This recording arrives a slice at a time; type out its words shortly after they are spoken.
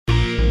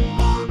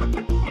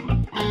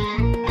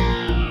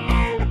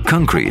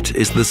Concrete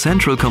is the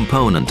central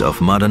component of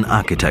modern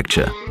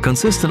architecture.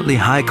 Consistently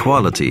high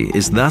quality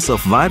is thus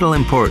of vital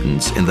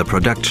importance in the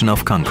production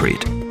of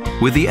concrete.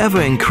 With the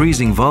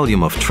ever-increasing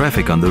volume of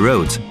traffic on the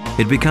roads,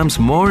 it becomes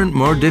more and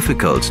more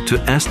difficult to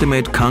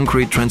estimate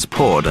concrete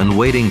transport and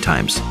waiting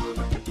times.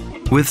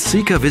 With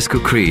Sika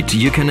ViscoCrete,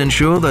 you can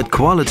ensure that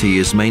quality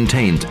is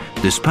maintained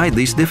despite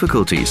these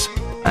difficulties,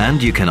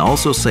 and you can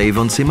also save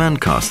on cement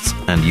costs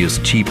and use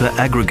cheaper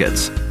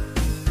aggregates.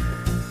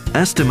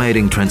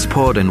 Estimating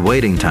transport and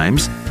waiting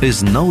times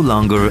is no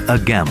longer a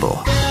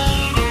gamble.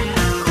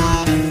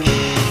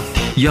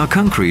 Your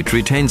concrete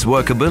retains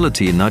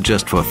workability not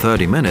just for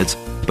 30 minutes,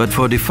 but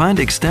for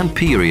defined extended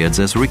periods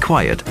as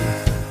required.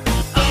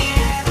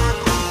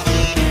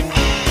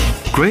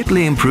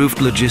 Greatly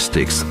improved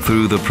logistics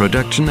through the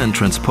production and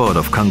transport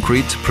of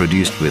concrete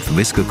produced with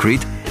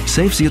ViscoCrete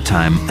saves you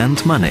time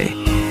and money.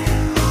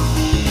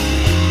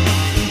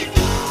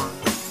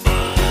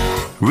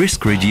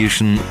 Risk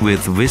reduction with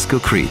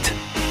ViscoCrete.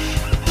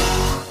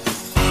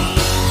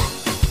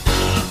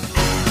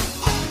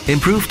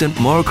 Improved and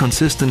more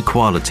consistent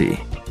quality.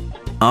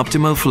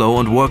 Optimal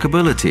flow and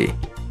workability.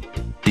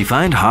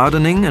 Defined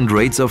hardening and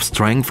rates of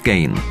strength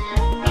gain.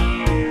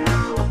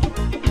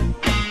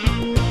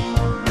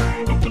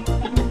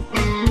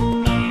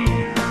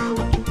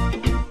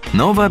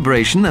 No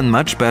vibration and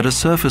much better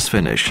surface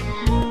finish.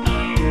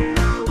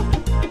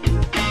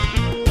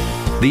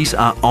 These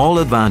are all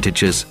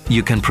advantages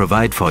you can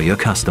provide for your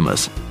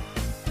customers.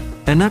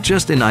 And not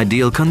just in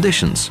ideal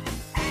conditions,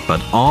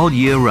 but all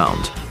year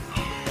round.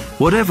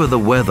 Whatever the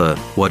weather,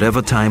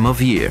 whatever time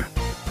of year.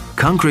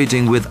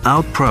 Concreting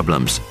without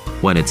problems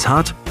when it's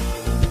hot,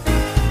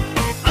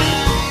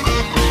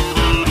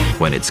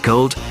 when it's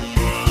cold,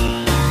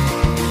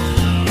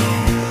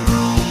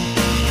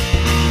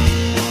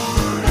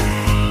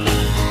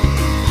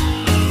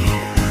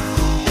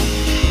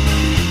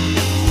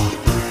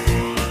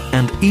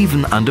 and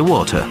even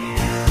underwater.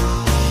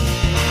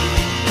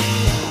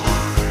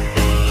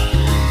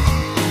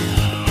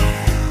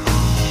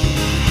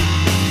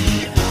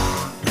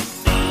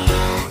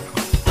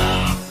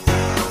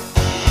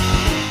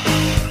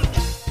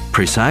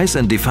 Precise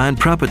and defined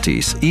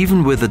properties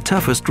even with the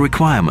toughest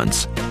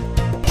requirements.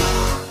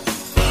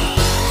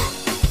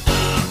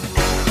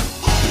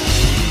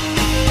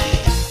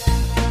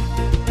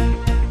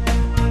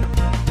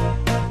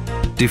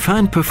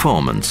 Defined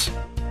performance.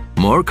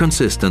 More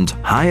consistent,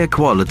 higher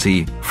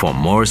quality for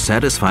more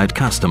satisfied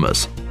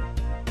customers.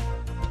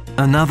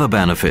 Another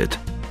benefit: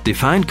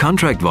 defined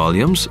contract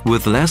volumes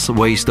with less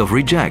waste of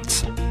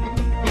rejects.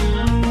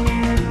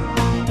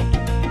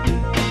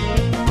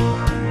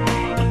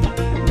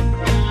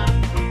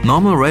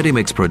 Normal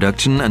ready-mix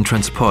production and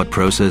transport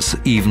process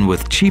even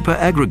with cheaper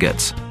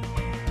aggregates.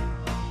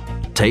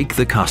 Take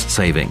the cost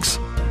savings.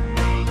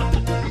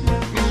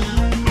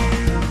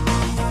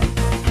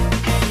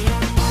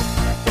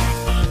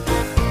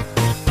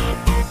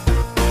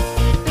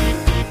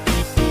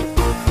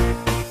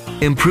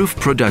 Improved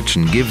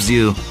production gives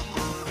you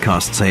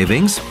cost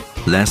savings,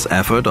 less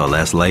effort or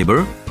less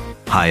labor,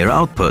 higher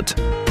output.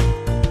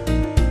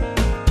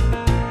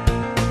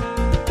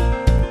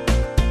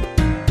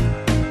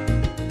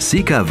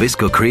 Sika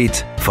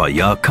ViscoCrete for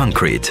your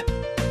concrete.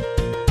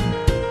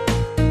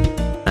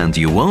 And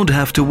you won't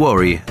have to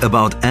worry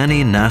about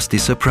any nasty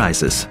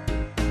surprises.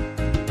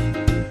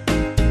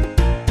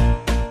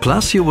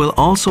 Plus, you will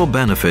also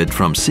benefit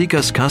from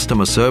Sika's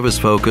customer service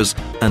focus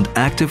and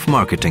active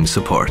marketing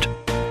support.